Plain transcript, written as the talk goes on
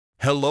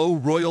Hello,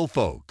 royal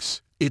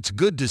folks. It's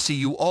good to see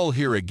you all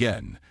here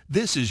again.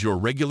 This is your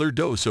regular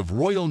dose of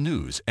royal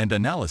news and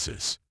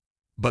analysis.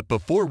 But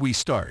before we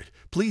start,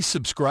 please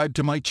subscribe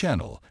to my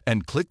channel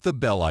and click the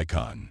bell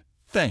icon.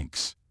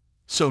 Thanks.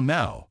 So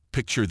now,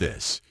 picture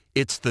this.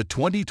 It's the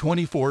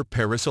 2024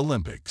 Paris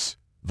Olympics.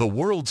 The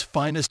world's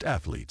finest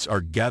athletes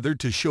are gathered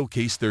to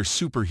showcase their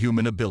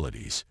superhuman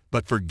abilities.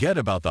 But forget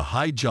about the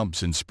high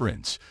jumps and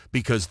sprints,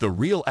 because the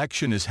real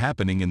action is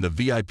happening in the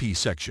VIP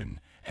section.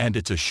 And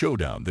it's a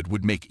showdown that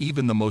would make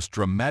even the most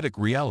dramatic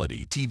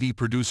reality TV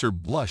producer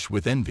blush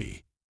with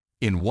envy.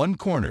 In one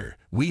corner,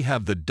 we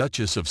have the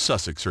Duchess of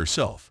Sussex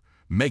herself,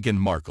 Meghan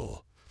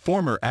Markle,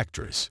 former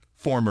actress,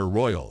 former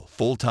royal,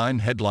 full-time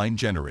headline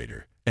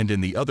generator. And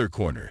in the other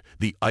corner,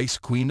 the ice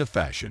queen of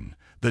fashion,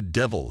 the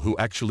devil who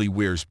actually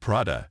wears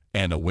Prada,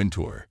 Anna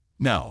Wintour.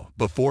 Now,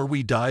 before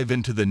we dive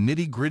into the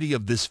nitty-gritty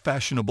of this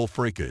fashionable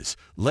fracas,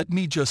 let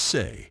me just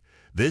say,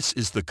 this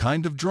is the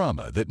kind of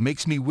drama that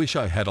makes me wish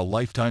I had a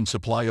lifetime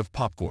supply of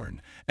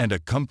popcorn and a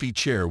comfy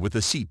chair with a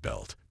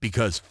seatbelt,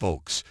 because,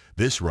 folks,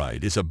 this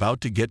ride is about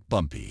to get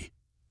bumpy.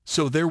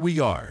 So there we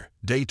are,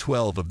 day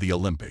 12 of the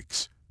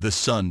Olympics. The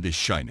sun is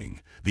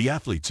shining, the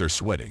athletes are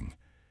sweating,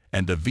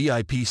 and the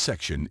VIP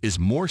section is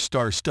more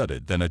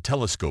star-studded than a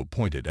telescope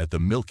pointed at the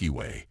Milky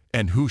Way.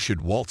 And who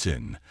should waltz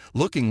in,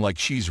 looking like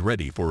she's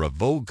ready for a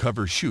Vogue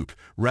cover shoot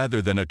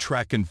rather than a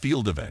track and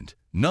field event?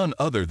 None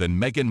other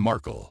than Meghan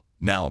Markle.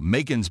 Now,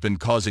 Meghan's been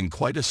causing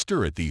quite a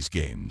stir at these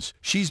games.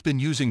 She's been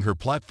using her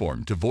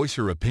platform to voice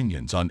her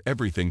opinions on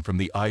everything from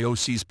the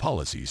IOC's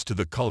policies to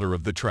the color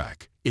of the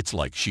track. It's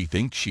like she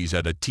thinks she's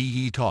at a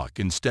TE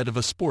talk instead of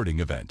a sporting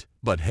event.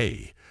 But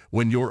hey,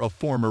 when you're a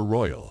former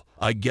royal,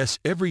 I guess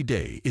every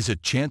day is a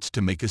chance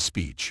to make a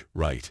speech,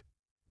 right?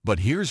 But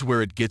here's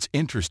where it gets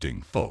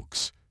interesting,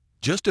 folks.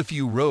 Just a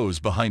few rows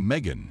behind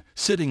Meghan,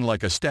 sitting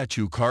like a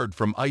statue carved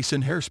from ice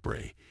and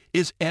hairspray,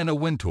 is Anna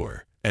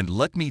Wintour. And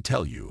let me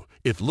tell you,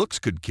 if looks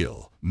could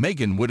kill,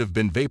 Meghan would have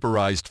been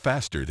vaporized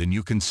faster than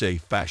you can say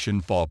fashion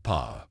faux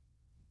pas.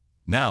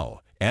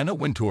 Now, Anna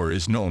Wintour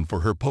is known for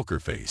her poker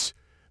face.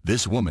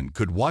 This woman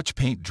could watch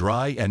paint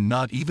dry and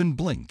not even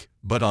blink.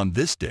 But on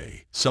this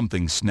day,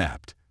 something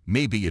snapped.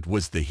 Maybe it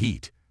was the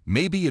heat.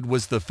 Maybe it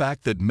was the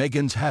fact that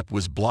Meghan's hat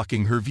was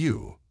blocking her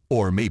view.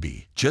 Or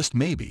maybe, just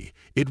maybe,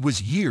 it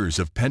was years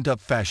of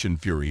pent-up fashion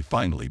fury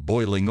finally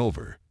boiling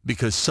over.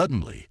 Because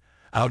suddenly,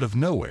 out of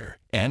nowhere,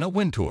 Anna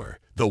Wintour,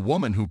 the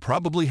woman who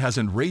probably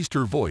hasn't raised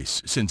her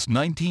voice since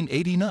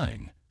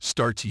 1989,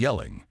 starts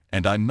yelling.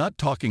 And I'm not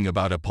talking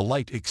about a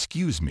polite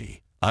excuse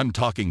me. I'm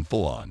talking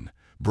full-on,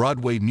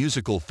 Broadway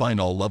musical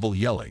final level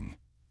yelling.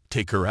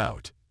 Take her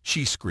out,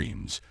 she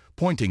screams,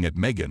 pointing at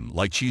Meghan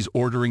like she's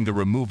ordering the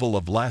removal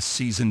of last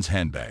season's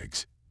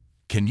handbags.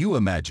 Can you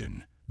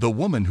imagine? The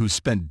woman who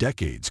spent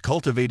decades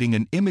cultivating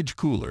an image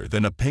cooler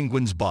than a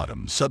penguin's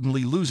bottom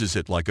suddenly loses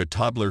it like a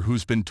toddler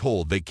who's been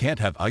told they can't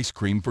have ice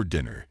cream for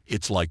dinner.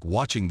 It's like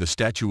watching the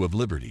Statue of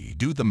Liberty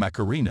do the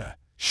Macarena.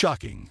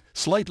 Shocking,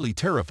 slightly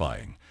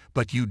terrifying,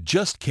 but you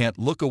just can't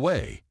look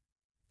away.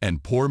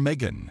 And poor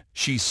Meghan,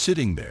 she's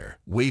sitting there,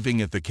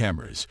 waving at the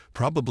cameras,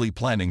 probably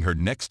planning her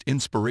next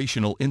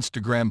inspirational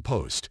Instagram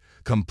post,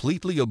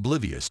 completely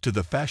oblivious to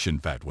the fashion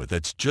fatwa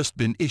that's just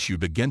been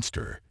issued against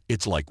her.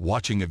 It's like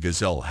watching a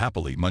gazelle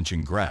happily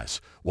munching grass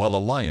while a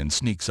lion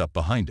sneaks up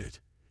behind it.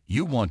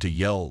 You want to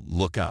yell,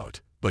 "Look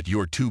out," but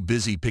you're too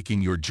busy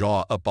picking your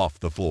jaw up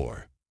off the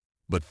floor.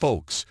 But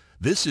folks,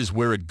 this is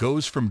where it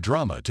goes from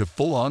drama to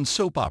full-on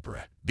soap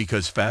opera.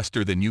 Because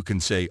faster than you can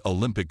say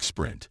Olympic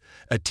sprint,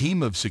 a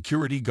team of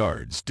security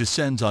guards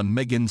descends on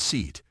Meghan's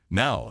seat.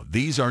 Now,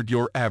 these aren't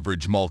your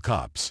average mall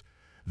cops.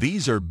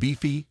 These are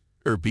beefy,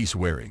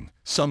 earpiece-wearing,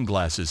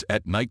 sunglasses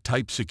at night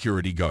type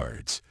security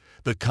guards.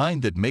 The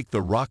kind that make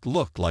the rock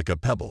look like a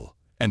pebble.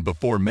 And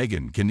before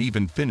Meghan can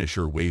even finish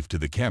her wave to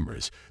the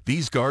cameras,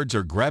 these guards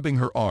are grabbing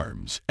her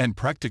arms and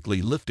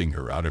practically lifting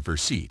her out of her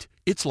seat.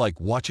 It's like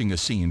watching a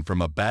scene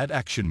from a bad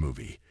action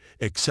movie,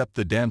 except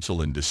the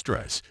damsel in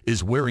distress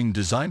is wearing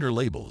designer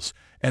labels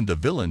and the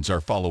villains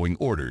are following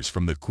orders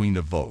from the Queen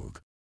of Vogue.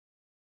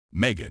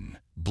 Meghan,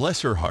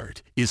 bless her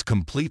heart, is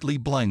completely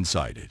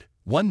blindsided.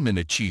 One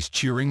minute she's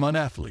cheering on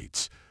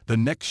athletes. The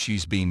next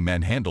she's being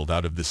manhandled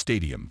out of the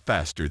stadium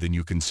faster than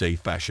you can say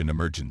fashion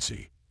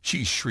emergency.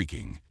 She's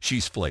shrieking,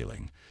 she's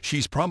flailing,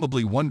 she's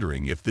probably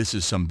wondering if this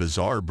is some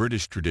bizarre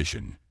British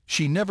tradition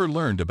she never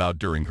learned about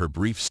during her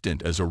brief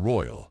stint as a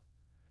royal.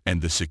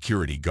 And the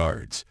security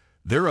guards,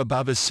 they're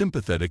about as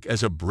sympathetic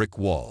as a brick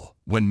wall.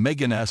 When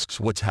Meghan asks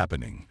what's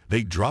happening,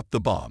 they drop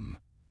the bomb.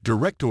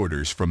 Direct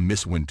orders from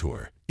Miss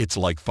Wintour. It's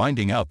like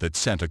finding out that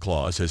Santa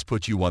Claus has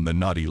put you on the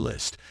naughty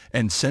list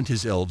and sent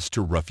his elves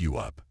to rough you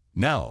up.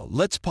 Now,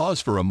 let's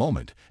pause for a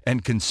moment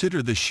and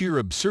consider the sheer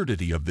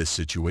absurdity of this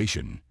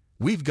situation.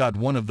 We've got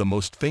one of the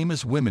most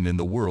famous women in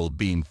the world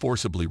being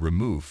forcibly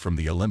removed from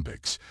the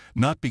Olympics,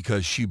 not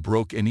because she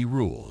broke any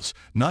rules,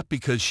 not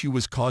because she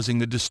was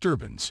causing a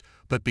disturbance,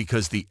 but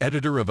because the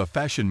editor of a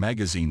fashion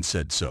magazine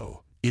said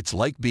so. It's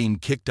like being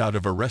kicked out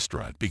of a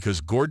restaurant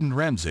because Gordon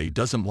Ramsay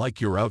doesn't like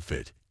your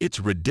outfit. It's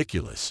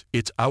ridiculous,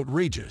 it's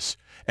outrageous,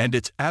 and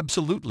it's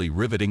absolutely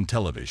riveting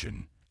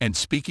television. And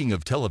speaking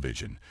of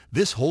television,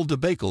 this whole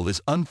debacle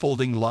is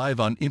unfolding live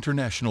on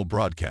international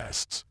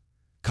broadcasts.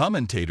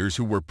 Commentators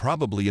who were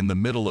probably in the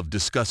middle of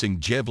discussing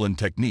javelin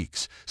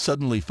techniques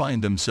suddenly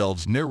find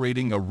themselves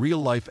narrating a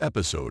real-life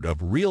episode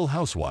of Real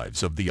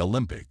Housewives of the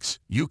Olympics.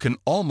 You can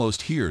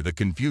almost hear the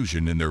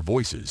confusion in their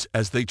voices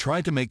as they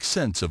try to make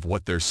sense of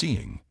what they're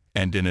seeing.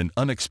 And in an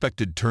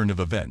unexpected turn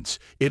of events,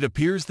 it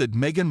appears that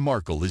Meghan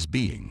Markle is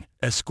being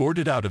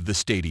escorted out of the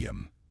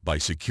stadium by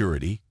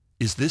security.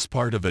 Is this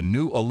part of a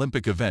new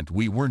Olympic event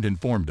we weren't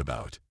informed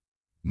about?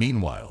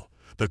 Meanwhile,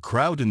 the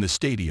crowd in the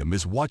stadium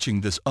is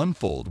watching this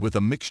unfold with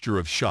a mixture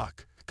of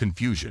shock,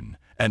 confusion,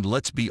 and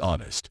let's be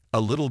honest,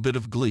 a little bit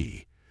of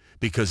glee.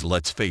 Because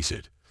let's face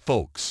it,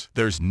 folks,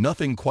 there's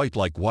nothing quite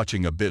like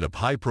watching a bit of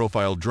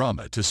high-profile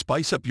drama to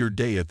spice up your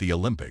day at the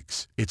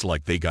Olympics. It's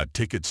like they got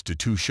tickets to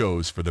 2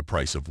 shows for the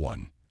price of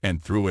 1.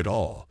 And through it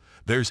all,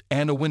 there's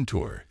Anna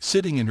Wintour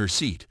sitting in her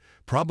seat,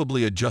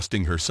 probably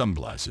adjusting her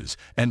sunglasses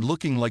and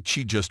looking like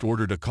she just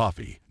ordered a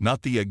coffee,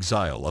 not the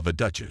exile of a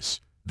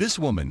duchess. This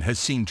woman has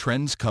seen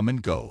trends come and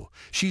go.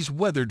 She's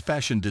weathered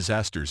fashion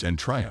disasters and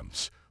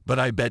triumphs, but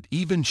I bet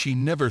even she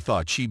never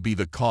thought she'd be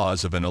the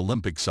cause of an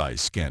Olympic-sized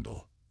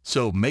scandal.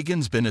 So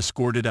Meghan's been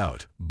escorted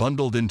out,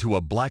 bundled into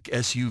a black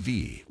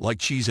SUV like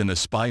she's in a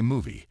spy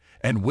movie,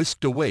 and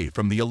whisked away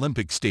from the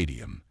Olympic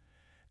Stadium.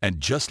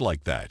 And just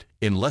like that,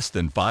 in less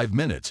than 5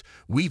 minutes,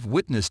 we've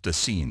witnessed a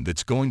scene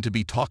that's going to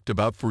be talked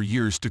about for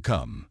years to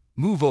come.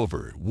 Move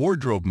over,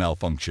 wardrobe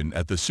malfunction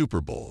at the Super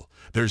Bowl.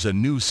 There's a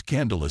new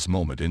scandalous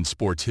moment in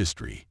sports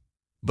history.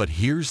 But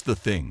here's the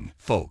thing,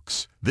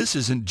 folks. This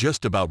isn't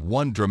just about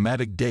one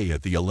dramatic day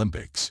at the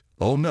Olympics.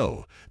 Oh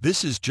no,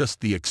 this is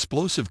just the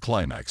explosive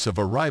climax of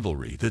a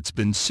rivalry that's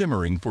been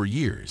simmering for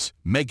years.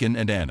 Meghan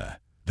and Anna.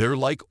 They're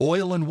like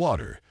oil and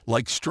water,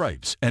 like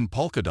stripes and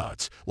polka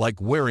dots, like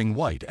wearing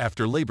white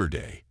after Labor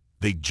Day.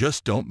 They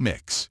just don't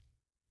mix.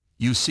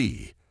 You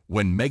see,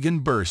 when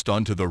Meghan burst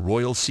onto the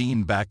royal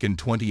scene back in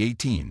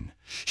 2018,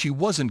 she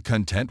wasn't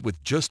content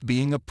with just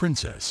being a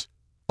princess.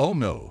 Oh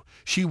no,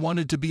 she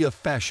wanted to be a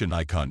fashion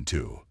icon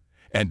too.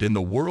 And in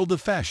the world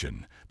of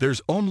fashion,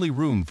 there's only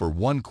room for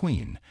one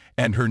queen,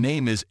 and her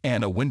name is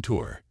Anna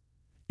Wintour.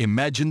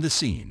 Imagine the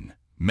scene.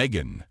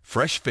 Meghan,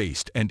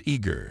 fresh-faced and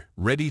eager,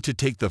 ready to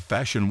take the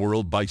fashion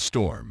world by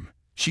storm.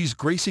 She's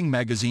gracing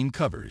magazine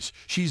covers,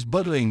 she's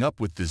buddying up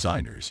with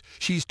designers,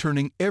 she's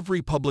turning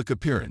every public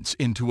appearance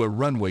into a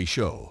runway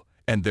show.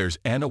 And there's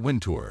Anna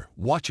Wintour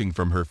watching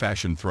from her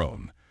fashion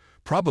throne,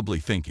 probably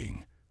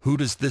thinking, who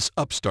does this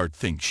upstart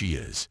think she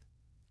is?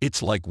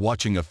 It's like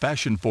watching a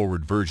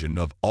fashion-forward version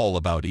of All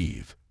About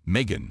Eve.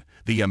 Meghan,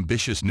 the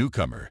ambitious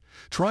newcomer,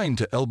 trying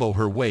to elbow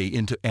her way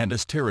into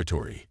Anna's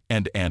territory.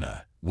 And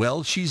Anna,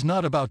 well, she's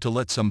not about to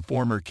let some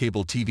former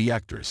cable TV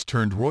actress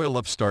turned royal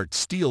upstart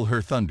steal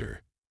her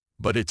thunder.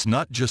 But it's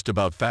not just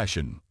about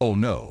fashion, oh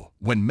no.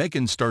 When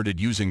Meghan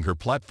started using her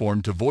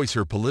platform to voice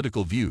her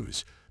political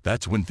views,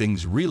 that's when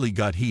things really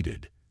got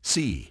heated.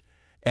 See,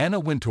 Anna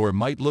Wintour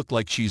might look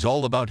like she's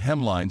all about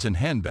hemlines and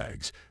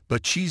handbags,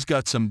 but she's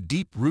got some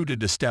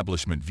deep-rooted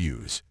establishment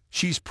views.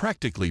 She's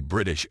practically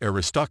British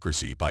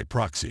aristocracy by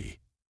proxy.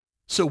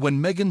 So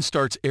when Meghan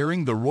starts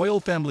airing the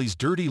royal family's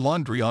dirty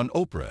laundry on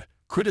Oprah,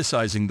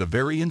 criticizing the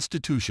very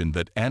institution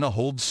that Anna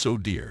holds so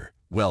dear,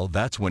 well,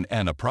 that's when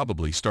Anna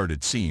probably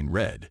started seeing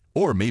red,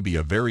 or maybe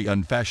a very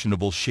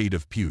unfashionable shade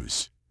of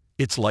puce.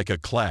 It's like a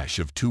clash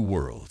of two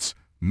worlds.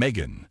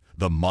 Meghan,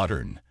 the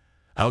modern,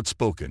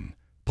 outspoken,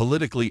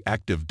 politically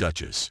active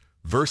duchess,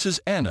 versus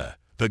Anna,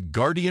 the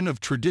guardian of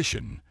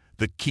tradition,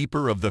 the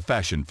keeper of the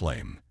fashion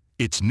flame.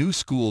 It's new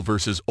school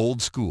versus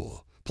old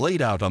school,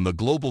 played out on the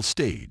global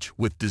stage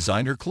with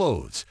designer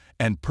clothes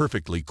and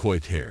perfectly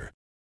coiffed hair.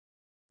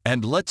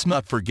 And let's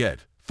not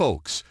forget,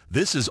 folks,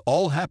 this is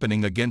all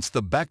happening against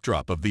the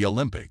backdrop of the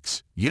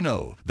Olympics. You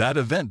know, that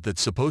event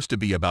that's supposed to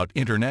be about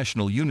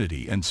international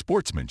unity and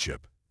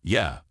sportsmanship.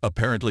 Yeah,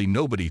 apparently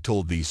nobody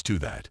told these two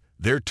that.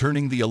 They're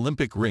turning the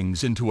Olympic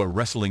rings into a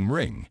wrestling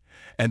ring,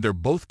 and they're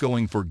both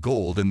going for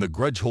gold in the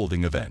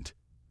grudge-holding event.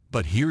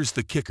 But here's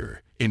the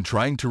kicker. In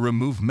trying to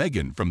remove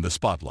Meghan from the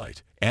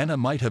spotlight, Anna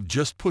might have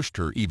just pushed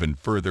her even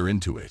further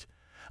into it.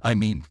 I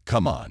mean,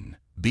 come on.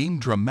 Being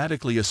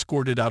dramatically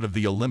escorted out of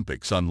the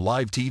Olympics on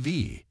live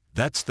TV,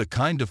 that's the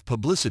kind of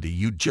publicity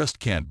you just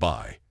can't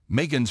buy.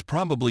 Meghan's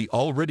probably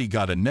already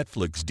got a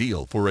Netflix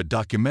deal for a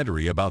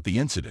documentary about the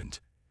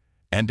incident.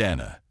 And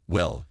Anna,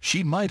 well,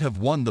 she might have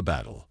won the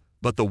battle,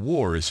 but the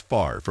war is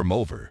far from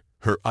over.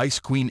 Her Ice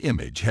Queen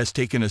image has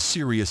taken a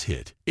serious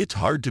hit. It's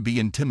hard to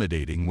be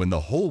intimidating when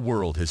the whole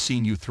world has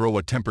seen you throw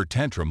a temper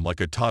tantrum like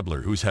a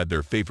toddler who's had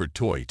their favorite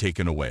toy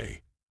taken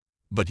away.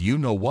 But you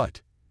know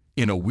what?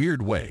 In a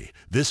weird way,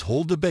 this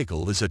whole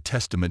debacle is a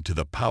testament to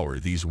the power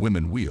these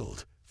women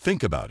wield.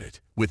 Think about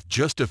it. With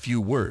just a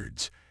few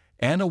words,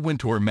 Anna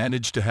Wintour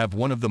managed to have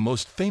one of the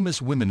most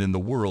famous women in the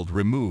world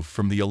removed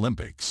from the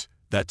Olympics.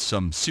 That's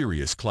some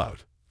serious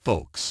clout.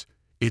 Folks,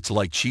 It's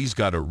like she's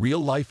got a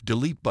real-life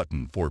delete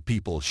button for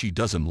people she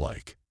doesn't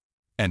like.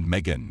 And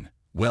Meghan,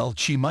 well,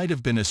 she might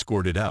have been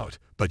escorted out,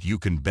 but you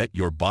can bet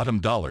your bottom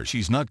dollar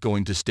she's not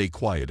going to stay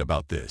quiet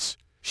about this.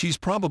 She's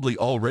probably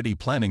already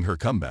planning her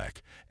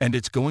comeback, and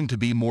it's going to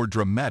be more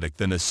dramatic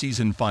than a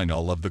season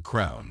finale of The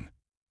Crown.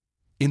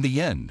 In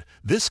the end,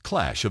 this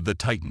clash of the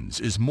titans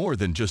is more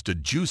than just a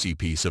juicy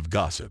piece of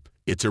gossip.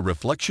 It's a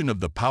reflection of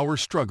the power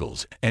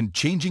struggles and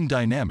changing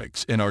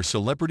dynamics in our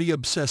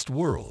celebrity-obsessed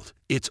world.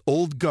 It's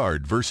old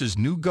guard versus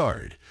new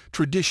guard,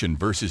 tradition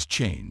versus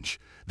change,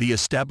 the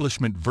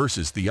establishment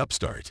versus the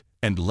upstart.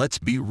 And let's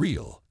be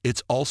real,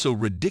 it's also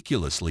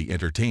ridiculously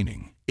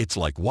entertaining. It's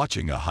like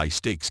watching a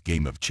high-stakes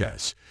game of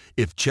chess,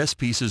 if chess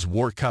pieces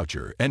wore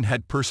couture and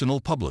had personal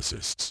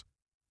publicists.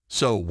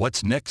 So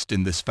what's next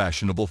in this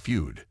fashionable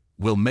feud?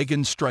 Will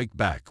Meghan strike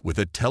back with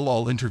a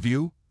tell-all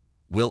interview?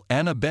 Will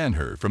Anna ban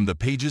her from the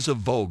pages of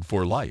Vogue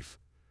for life?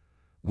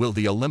 Will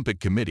the Olympic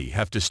Committee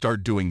have to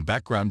start doing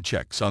background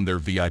checks on their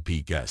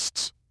VIP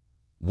guests?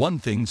 One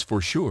thing's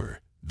for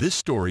sure, this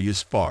story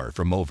is far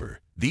from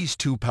over. These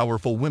two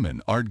powerful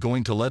women aren't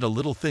going to let a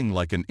little thing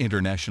like an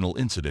international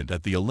incident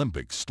at the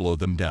Olympics slow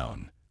them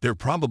down. They're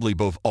probably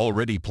both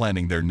already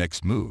planning their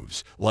next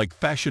moves, like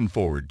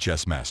fashion-forward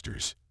chess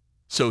masters.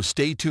 So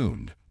stay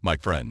tuned, my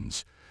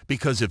friends.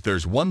 Because if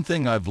there's one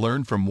thing I've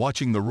learned from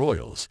watching the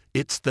royals,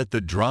 it's that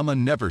the drama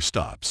never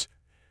stops.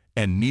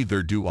 And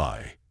neither do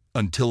I.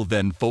 Until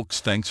then, folks,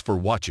 thanks for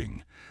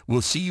watching.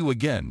 We'll see you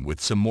again with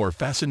some more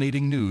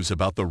fascinating news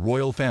about the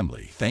royal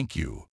family. Thank you.